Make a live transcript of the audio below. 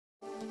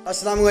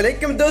अस्सलाम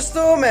वालेकुम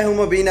दोस्तों, मैं हूं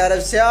मुबीन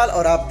आरिफ सियाल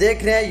और आप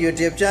देख रहे हैं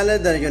YouTube channel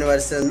the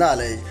universal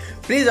knowledge.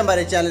 Please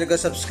हमारे चैनल को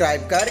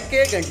सब्सक्राइब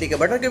करके घंटी के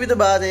बटन को भी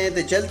दबा दें।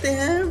 तो चलते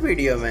हैं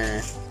वीडियो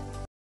में।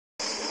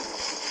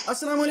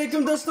 अस्सलाम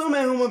वालेकुम दोस्तों,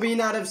 मैं हूं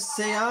मुबीन आरिफ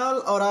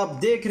सियाल और आप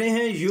देख रहे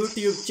हैं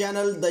YouTube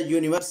channel the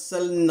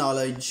universal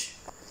knowledge.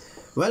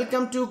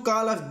 Welcome to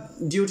call of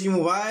duty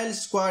mobile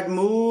squad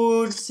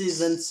mode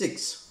season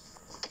 6।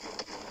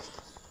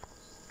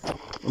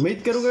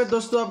 उम्मीद करूँगा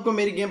दोस्तों आपको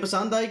मेरी गेम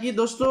पसंद आएगी।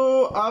 दोस्तों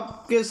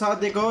आपके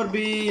साथ एक और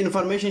भी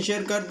इंफॉर्मेशन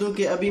शेयर कर दूं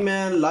कि अभी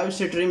मैं लाइव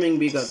स्ट्रीमिंग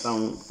भी करता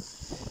हूं।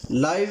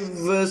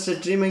 लाइव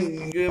स्ट्रीमिंग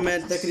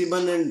में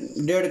तकरीबन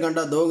 1.5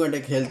 घंटा 2 घंटे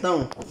खेलता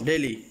हूं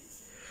डेली।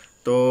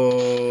 तो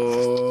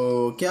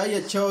क्या ही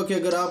अच्छा हो कि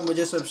अगर आप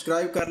मुझे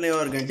सब्सक्राइब कर लें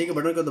और घंटी के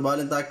बटन को दबा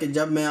लें, ताकि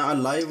जब मैं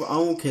लाइव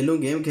आऊँ खेलूँ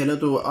गेम खेलूँ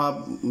तो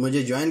आप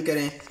मुझे ज्वाइन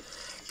करें,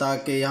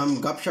 ताकि हम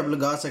गपशप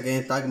लगा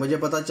सकें, ताकि मुझे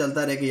पता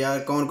चलता रहे कि यार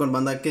कौन कौन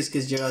बंदा किस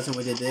किस जगह से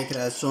मुझे देख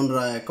रहा है, सुन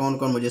रहा है, कौन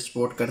कौन मुझे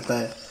सपोर्ट करता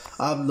है।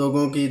 आप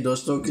लोगों की,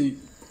 दोस्तों की,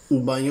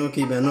 भाइयों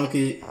की, बहनों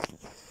की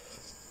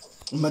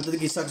मदद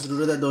की सख्त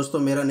ज़रूरत है। दोस्तों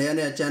मेरा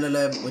नया चैनल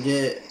है, मुझे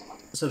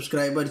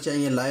सब्सक्राइबर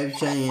चाहिए, लाइव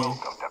चाहिए।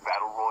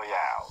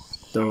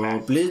 तो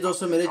प्लीज़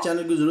दोस्तों मेरे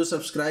चैनल को ज़रूर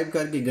सब्सक्राइब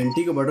करके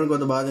घंटी के बटन को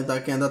दबा दें,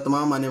 ताकि अंदर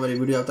तमाम आने वाली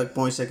वीडियो आप तक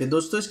पहुंच सके।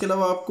 दोस्तों इसके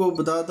अलावा आपको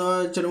बताता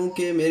चलूँ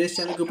कि मेरे इस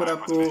चैनल के ऊपर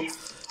आपको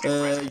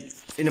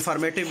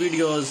informative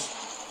videos,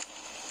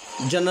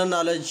 general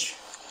knowledge,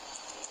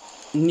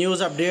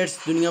 news updates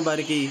दुनिया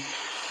भर की,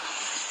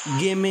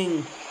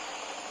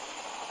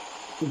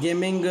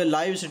 गेमिंग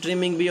लाइव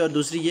स्ट्रीमिंग भी, और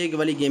दूसरी ये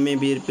वाली गेमें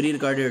भी प्री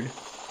रिकॉर्डेड,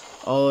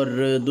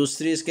 और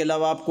दूसरी इसके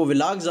अलावा आपको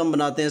व्लॉग्स हम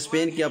बनाते हैं,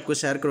 स्पेन की आपको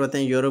सैर करवाते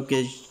हैं, यूरोप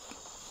के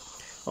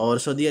और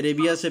सऊदी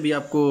अरेबिया से भी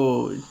आपको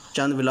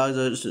चंद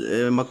व्लॉग्स,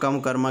 मक्का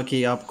मुकरमा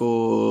की आपको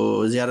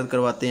ज़ियारत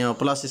करवाते हैं, और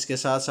प्लस इसके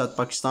साथ साथ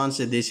पाकिस्तान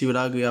से देसी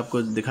व्लॉग भी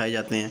आपको दिखाए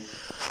जाते हैं।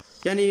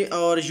 यानी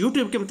और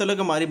यूट्यूब के मतलब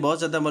हमारी बहुत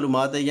ज़्यादा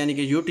मालूमात है, यानी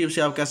कि यूट्यूब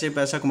से आप कैसे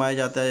पैसा कमाया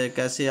जाता है,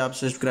 कैसे आप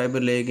सब्सक्राइबर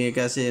लेंगे,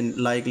 कैसे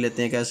लाइक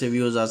लेते हैं, कैसे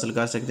व्यूज़ हासिल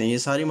कर सकते हैं, ये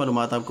सारी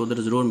मालूमात आपको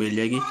उधर ज़रूर मिल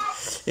जाएगी।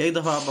 एक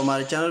दफ़ा आप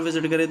हमारे चैनल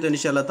विज़िट करें तो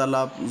इंशाल्लाह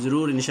ताला आप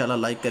ज़रूर इंशाल्लाह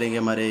लाइक करेंगे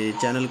हमारे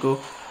चैनल को,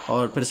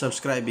 और फिर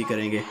सब्सक्राइब भी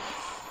करेंगे।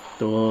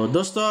 तो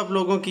दोस्तों आप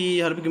लोगों की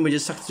हेल्प की मुझे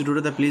सख्त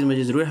ज़रूरत है, प्लीज़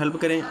मुझे ज़रूर हेल्प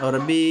करें। और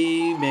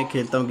अभी मैं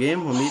खेलता हूँ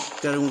गेम, उम्मीद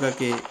करूँगा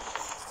कि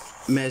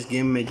मैं इस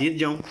गेम में जीत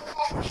जाऊँ।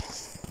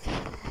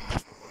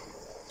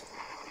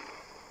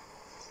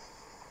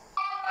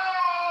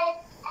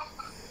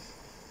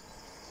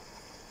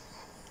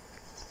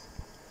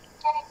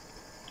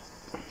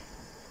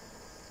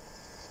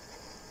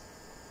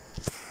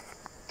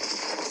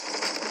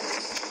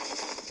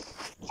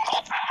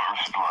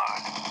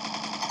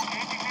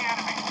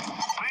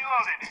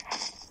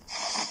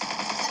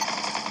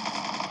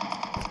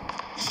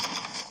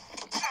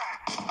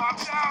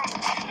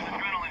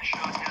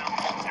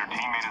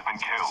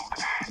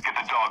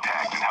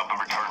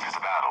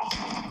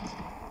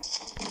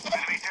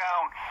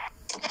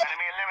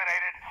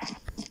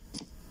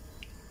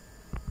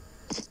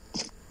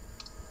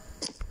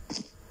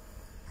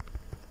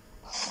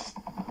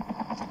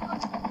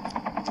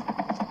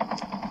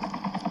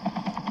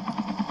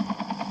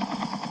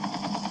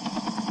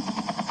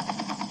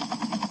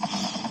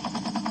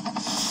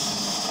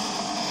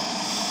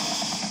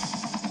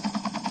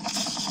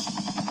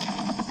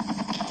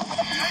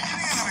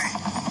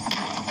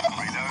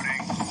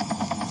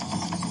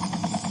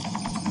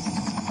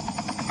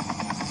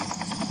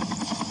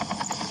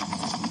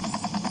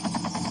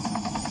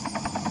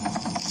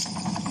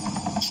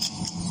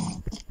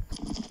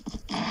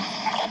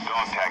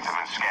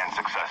 Scanned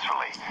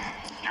successfully.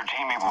 Your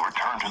teammate will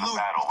return to the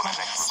battle when the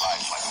next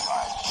revive flight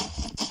arrives.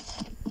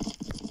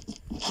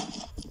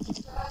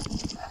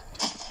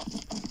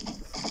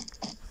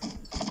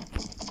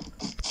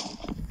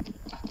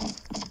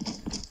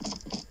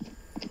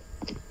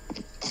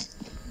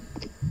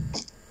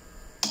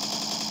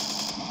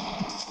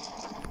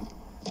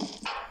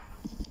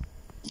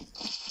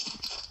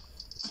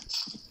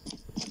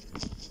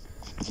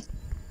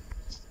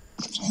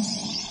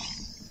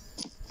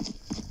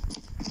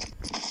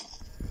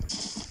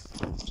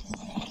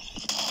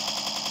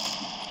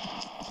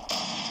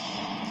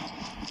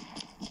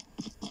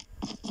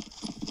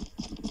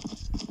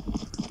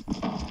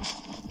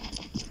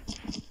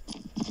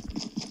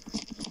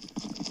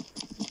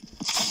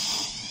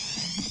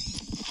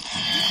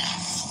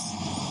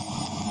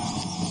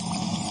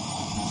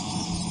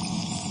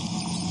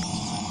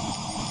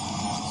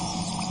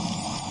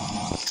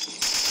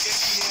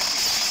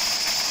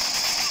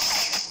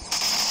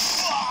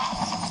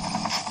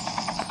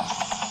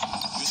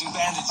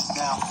 Bandits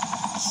now.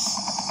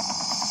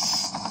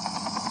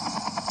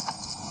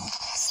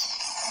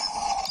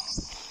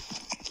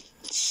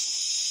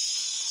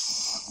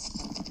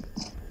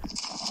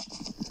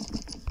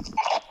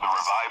 The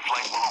revived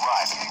flight will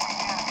arrive.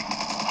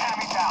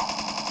 Enemy down.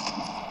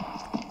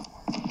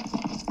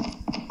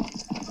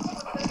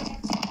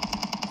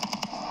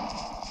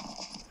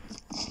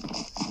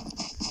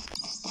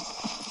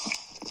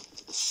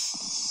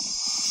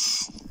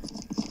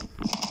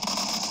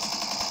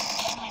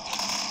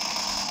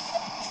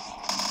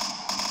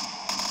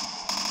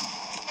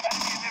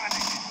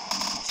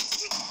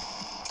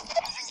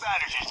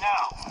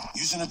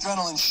 He's an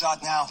adrenaline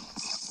shot now.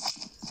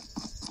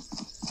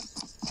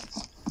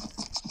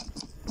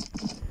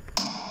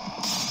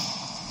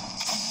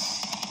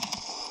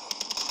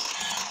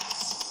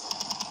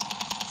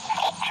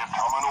 Chip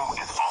terminal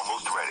is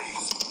almost ready.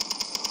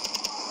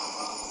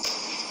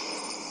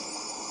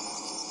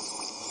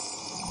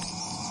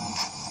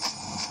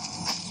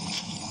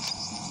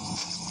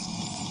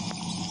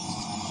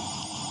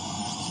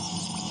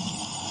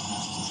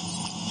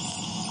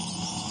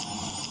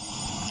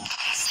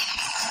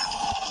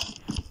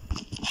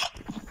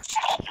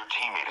 Your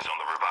teammate is on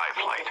the revive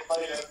flight.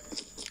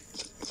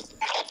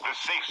 The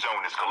safe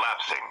zone is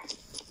collapsing.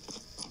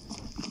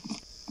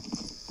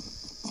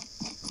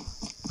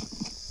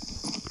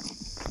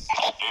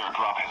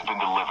 Airdrop has been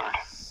delivered.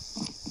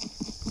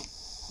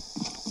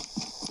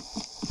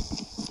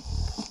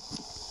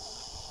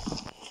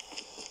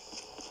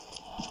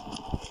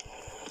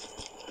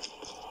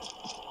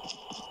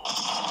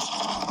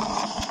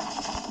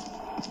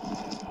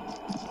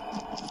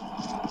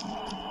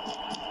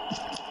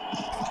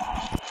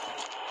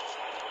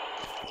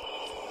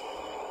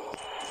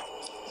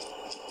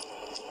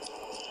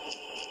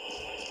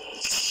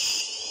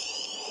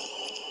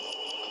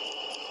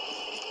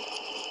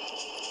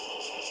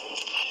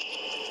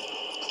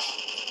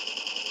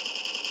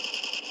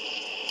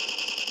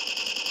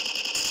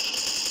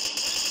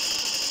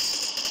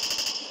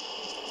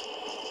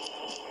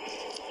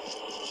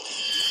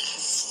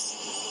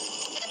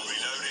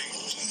 Reloading.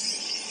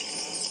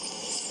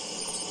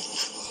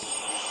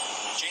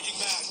 Changing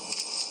back.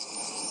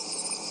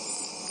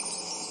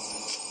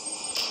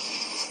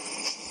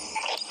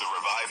 The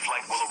revive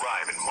flight will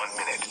arrive in 1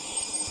 minute.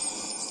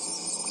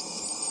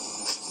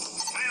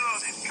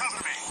 Reloading.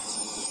 Cover me.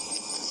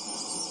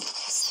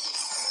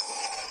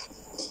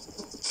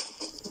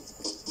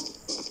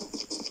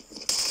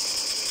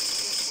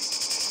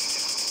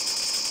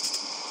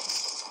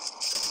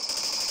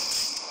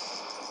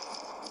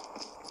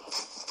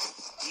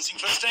 Using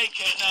first aid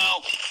kit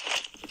now.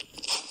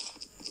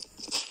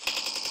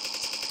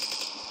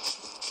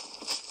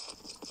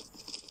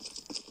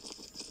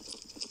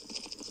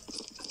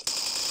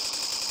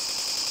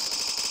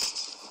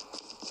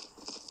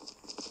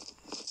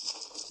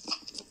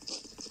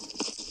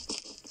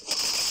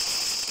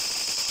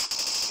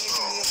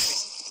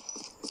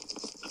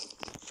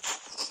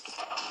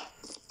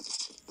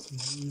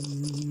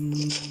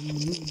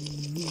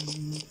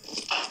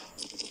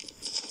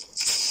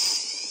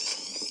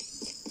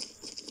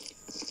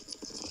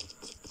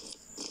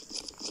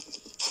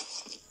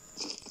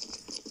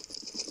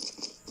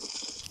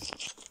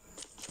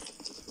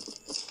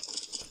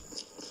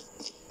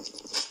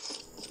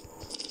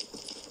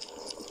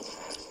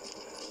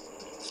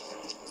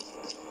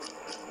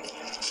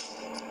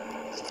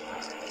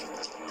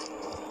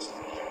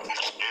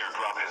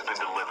 Airdrop has been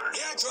delivered.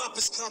 Airdrop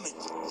is coming.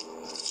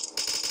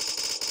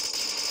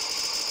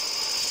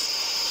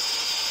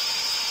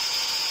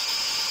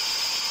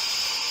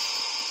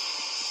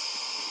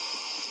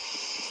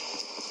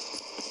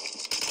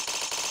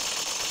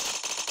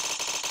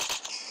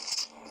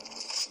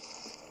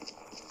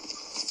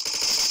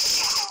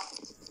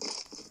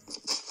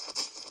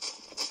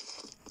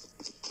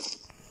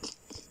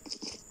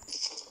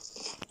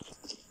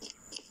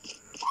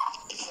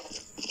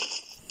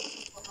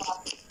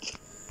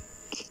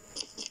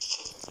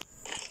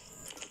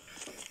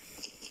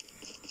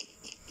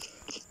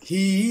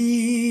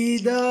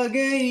 हीद आ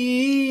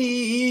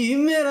गई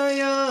मेरा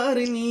यार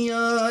नहीं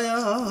आया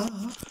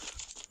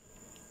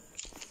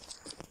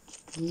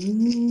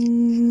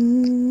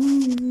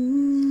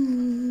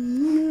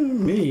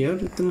मैं यार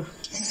इतना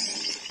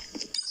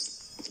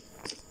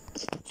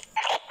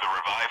The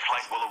revive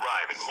flight will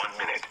arrive in 1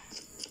 minute.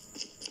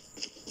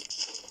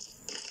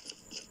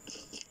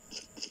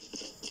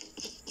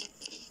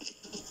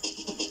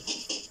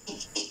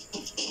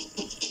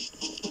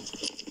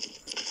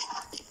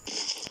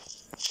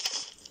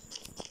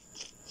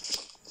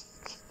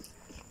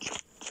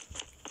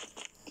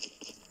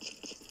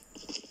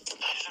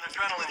 He's an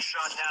adrenaline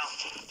shot now.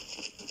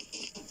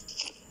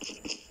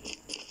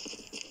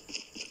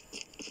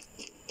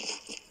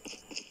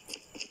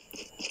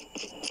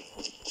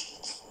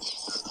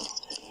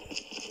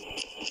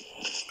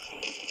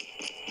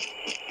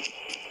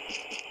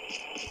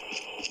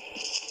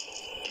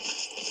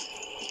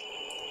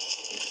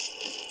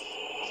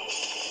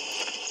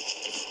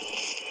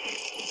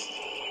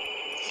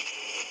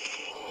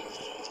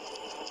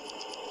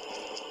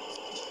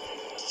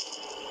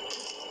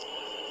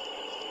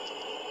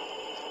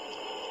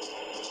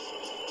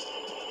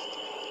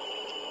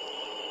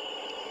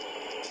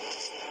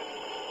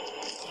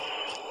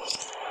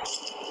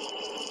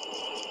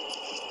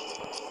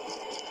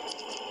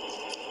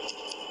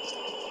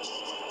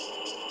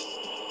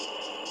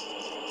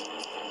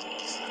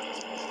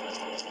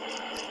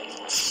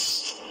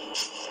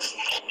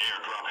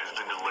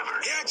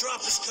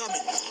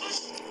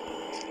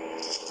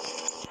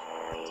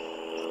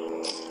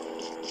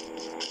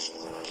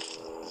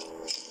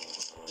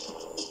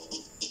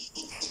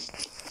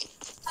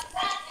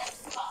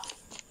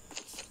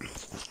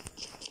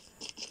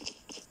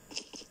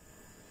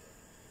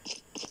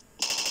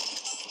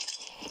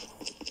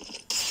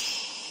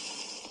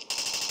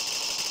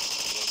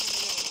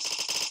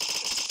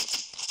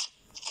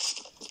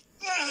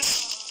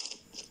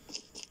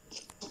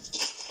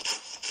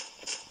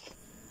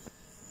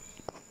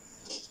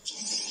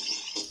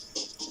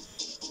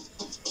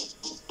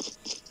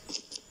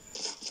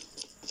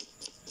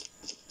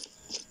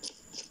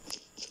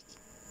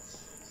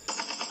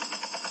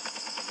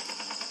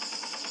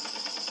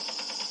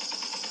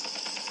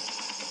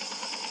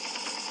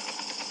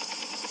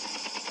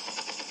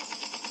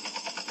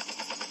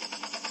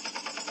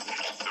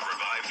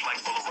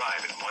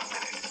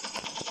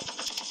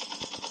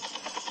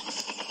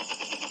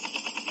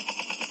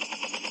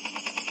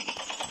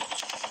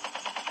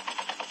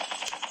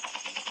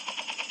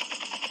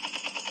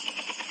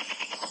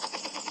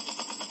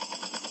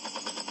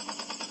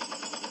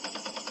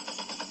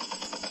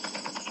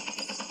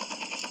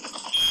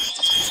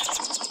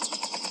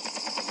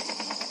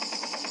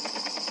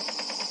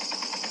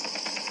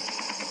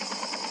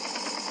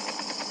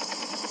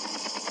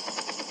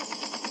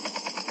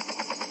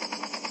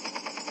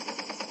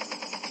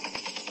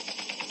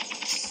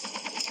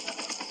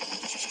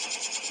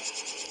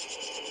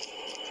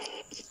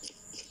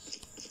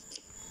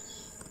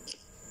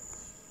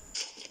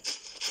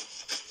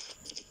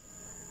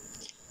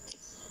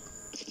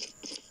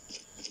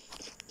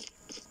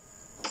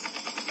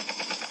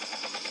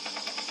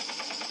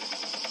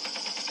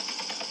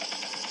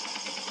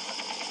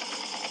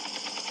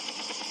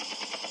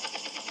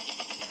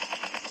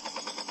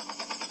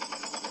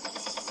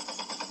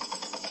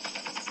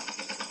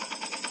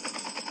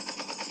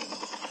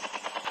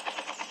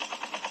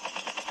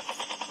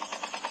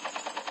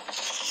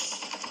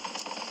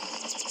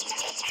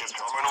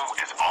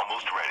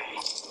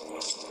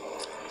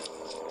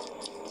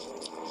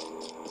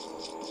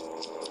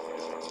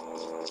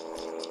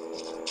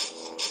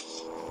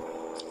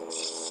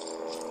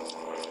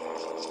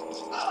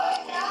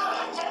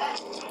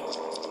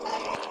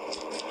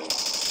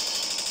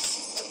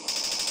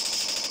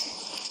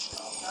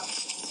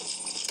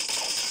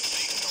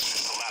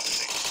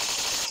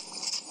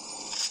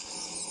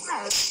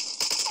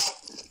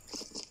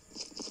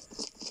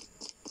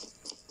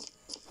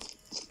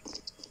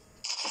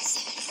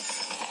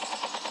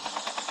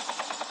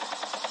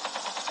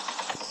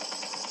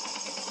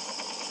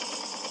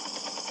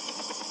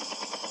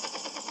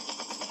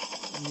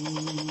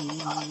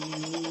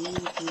 Use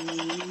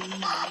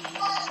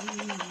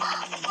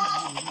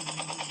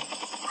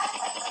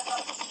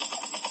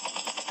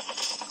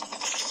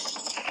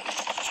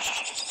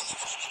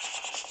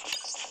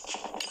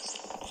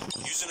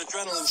an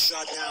adrenaline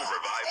shot now.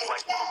 Revive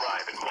flight will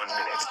arrive in 1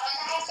 minute.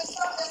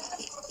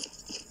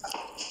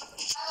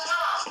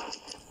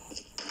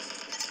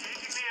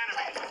 Engaging the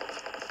enemy.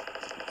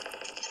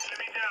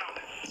 Enemy down.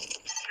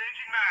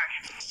 Changing mag.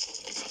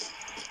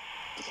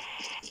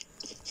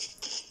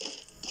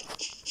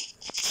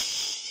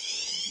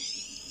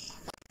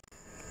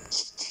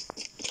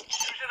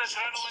 Use an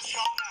adrenaline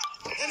shot now.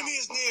 Enemy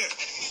is near.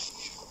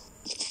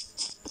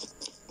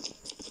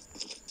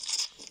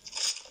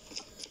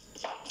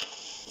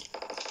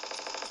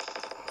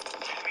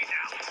 Enemy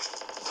down.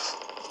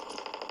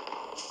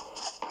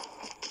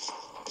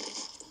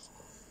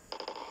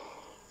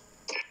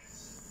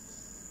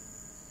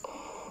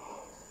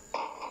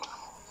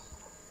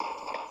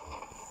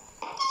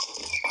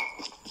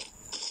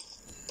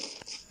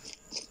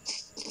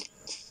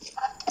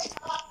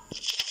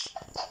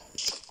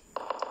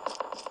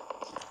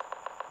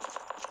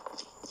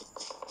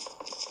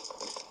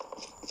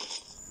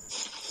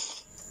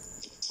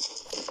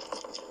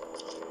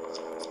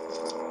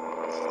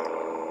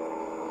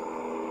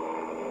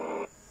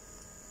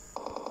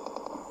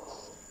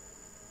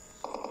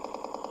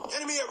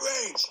 Enemy at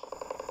range.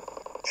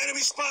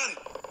 Enemy spotted.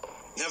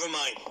 Never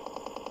mind.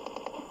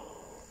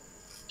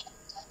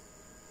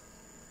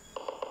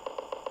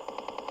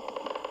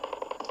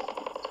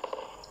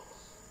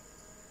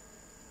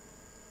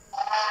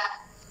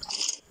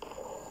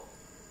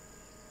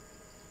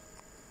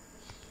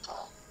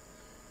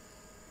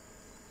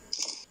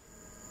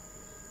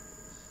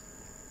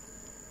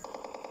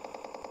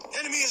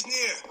 Enemy is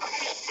near.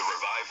 The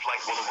revived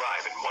flight will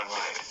arrive in 1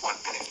 minute. 1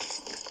 minute.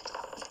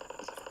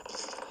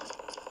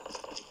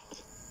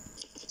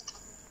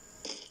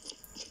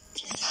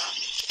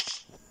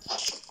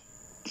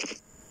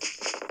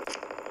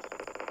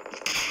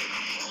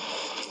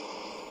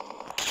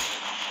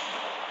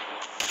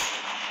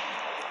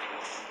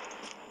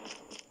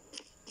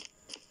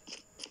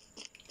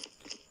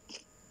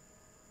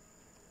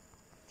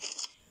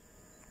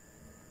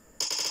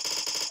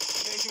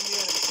 Engaging the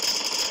enemy.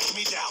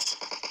 Enemy down.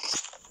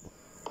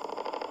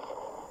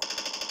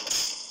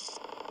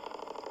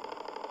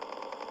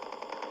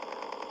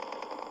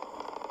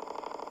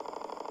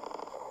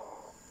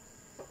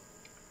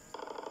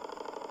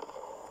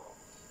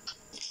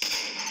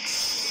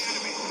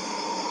 Enemy.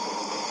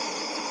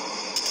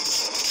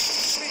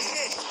 Enemy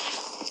hit.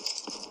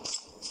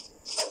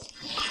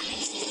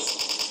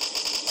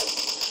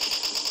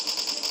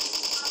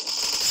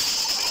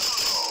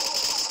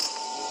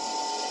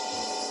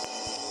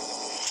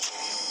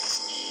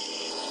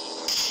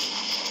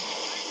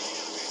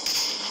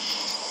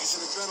 Use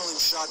an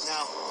adrenaline shot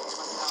now.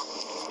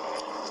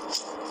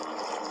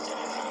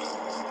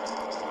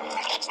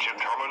 Chip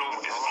terminal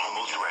is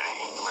almost ready.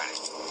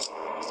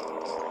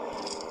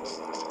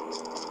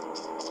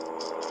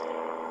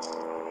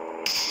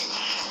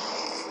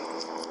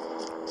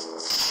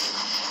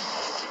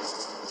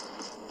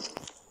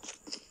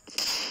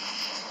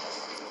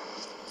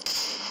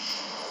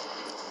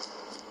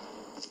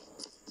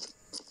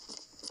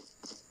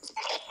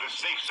 The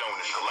safe zone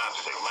is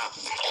collapsing.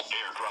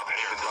 Airdrop is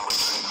delivered.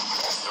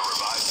 The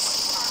revived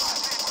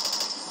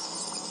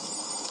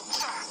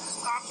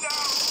I'm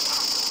down.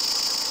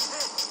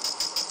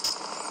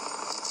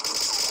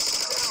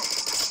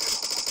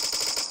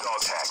 Dog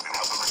tagged and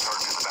help them return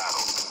to the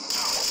battle.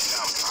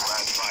 Down to the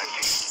last 5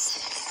 feet.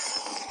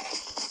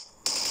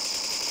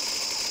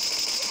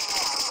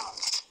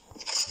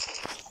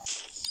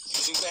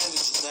 Using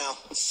bandages now.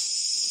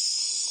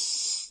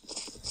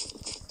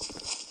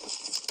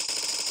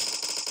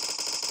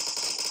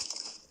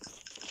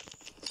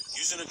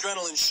 Use an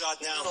adrenaline shot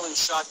now. Adrenaline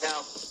shot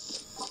now.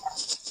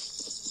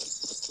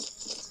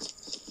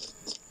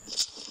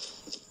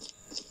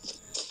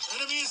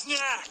 Enemy is near.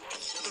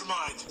 Never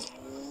mind.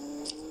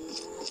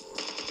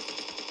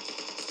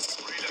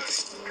 Reloading.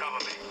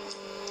 Cover me.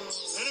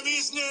 Enemy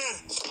is near.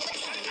 The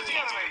enemy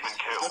has been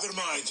killed. Never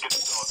mind. Get the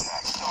dog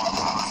tags. Dog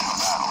tags to the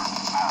battle.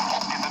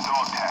 Get the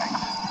dog tags.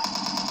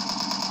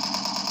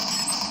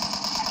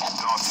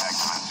 Dog tags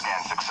have been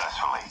scanned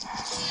successfully.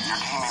 Your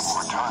teammate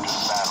will return to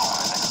the battle when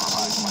the next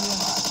revive flight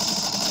arrives.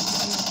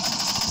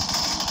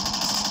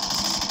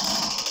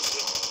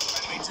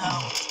 Enemy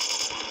down.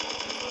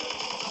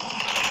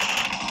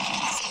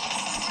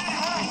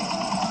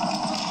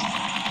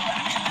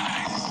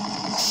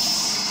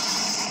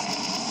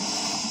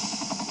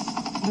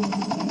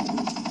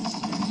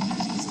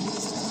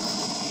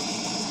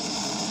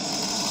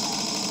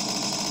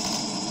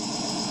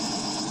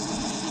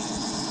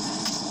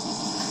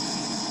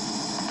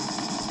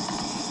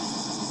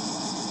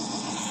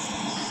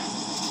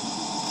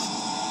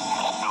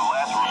 The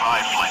last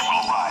revived flight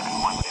will arrive in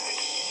 1 minute.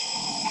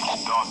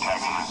 Dog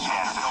tags have been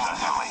scanned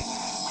successfully.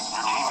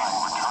 Your teammate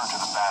will return to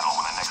the battle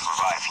when the next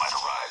revived flight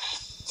arrives.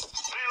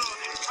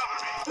 Reloading. Cover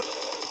me.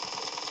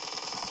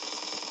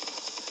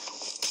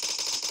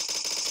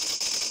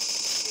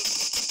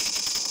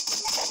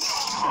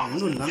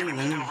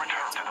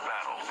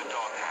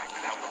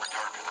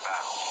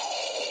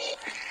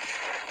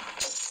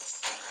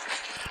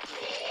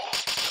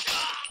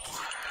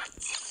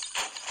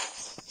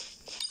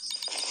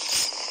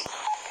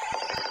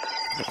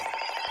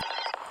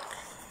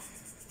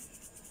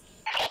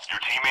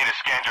 teammate has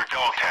scanned your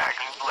dog tag.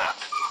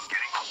 Left.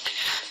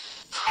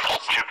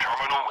 Chip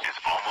terminal is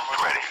almost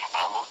ready.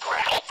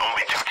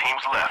 Only 2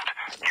 teams left.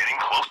 Getting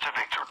close to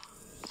victory.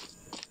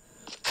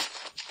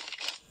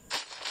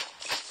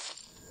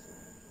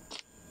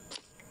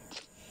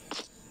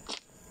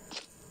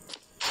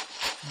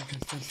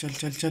 चल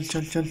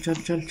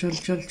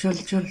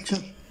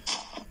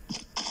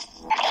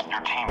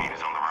Your teammate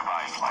is on the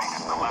revived flight.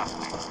 The last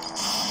thing.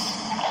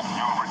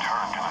 You have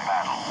returned to the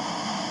battle.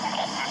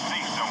 The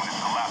safe zone is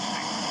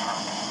collapsing. Return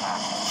to the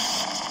battle.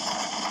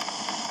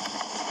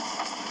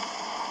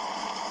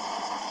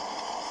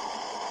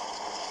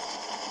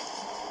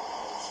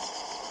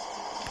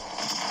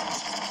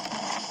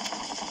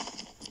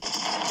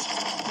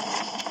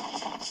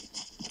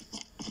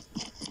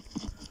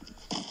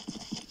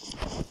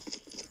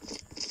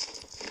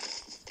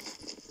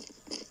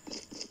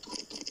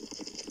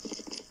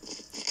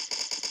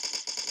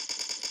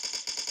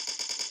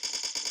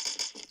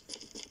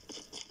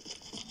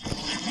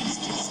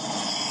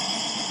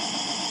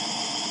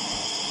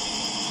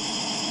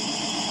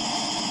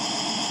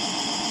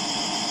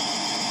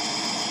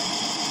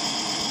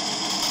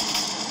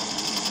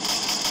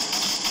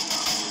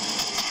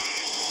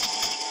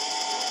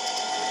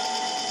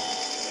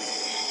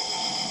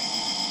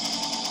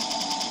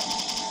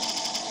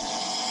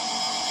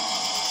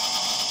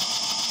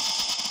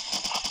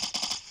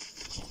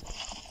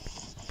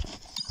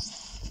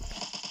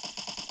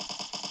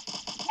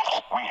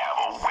 We have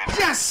a winner.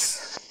 Yes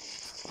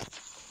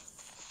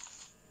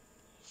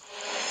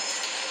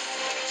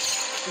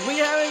we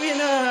have a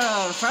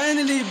winner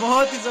finally.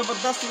 बहुत ही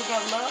जबरदस्त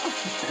मुकाबला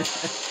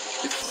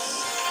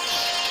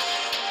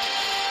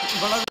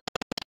बड़ा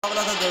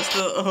मुकाबला था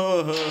दोस्तों। हो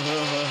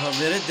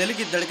मेरे दिल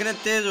की धड़कनें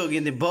तेज हो गई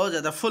थी, बहुत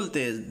ज्यादा, फुल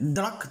तेज,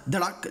 धड़क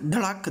धड़क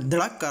धड़क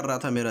धड़क कर रहा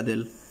था मेरा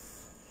दिल।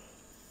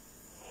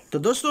 तो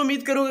दोस्तों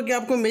उम्मीद करूंगा कि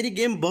आपको मेरी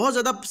गेम बहुत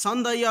ज़्यादा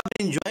पसंद आई,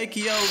 आपने एंजॉय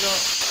किया होगा।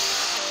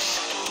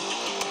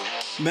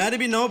 मैंने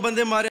भी 9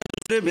 बंदे मारे,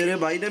 मेरे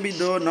भाई ने भी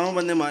 9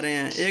 बंदे मारे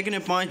हैं, एक ने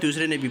 5,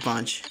 दूसरे ने भी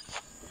 5।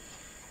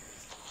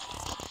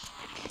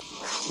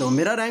 तो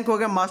मेरा रैंक हो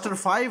गया मास्टर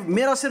 5।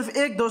 मेरा सिर्फ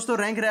एक दोस्तों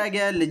रैंक रह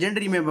गया है,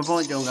 लेजेंडरी में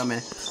पहुंच जाऊंगा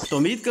मैं। तो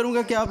उम्मीद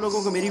करूंगा कि आप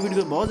लोगों को मेरी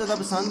वीडियो बहुत ज़्यादा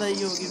पसंद आई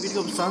होगी।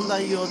 वीडियो पसंद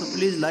आई हो तो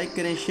प्लीज़ लाइक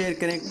करें, शेयर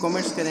करें,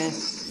 कमेंट्स करें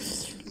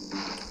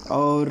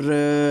और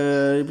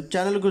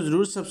चैनल को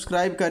ज़रूर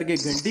सब्सक्राइब करके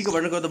घंटी के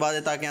बटन को दबा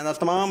दें ताकि अंदर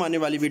तमाम आने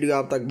वाली वीडियो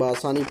आप तक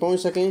बआसानी पहुंच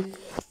सकें।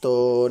 तो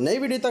नई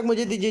वीडियो तक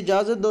मुझे दीजिए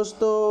इजाज़त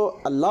दोस्तों।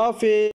 अल्लाह हाफ़िज़।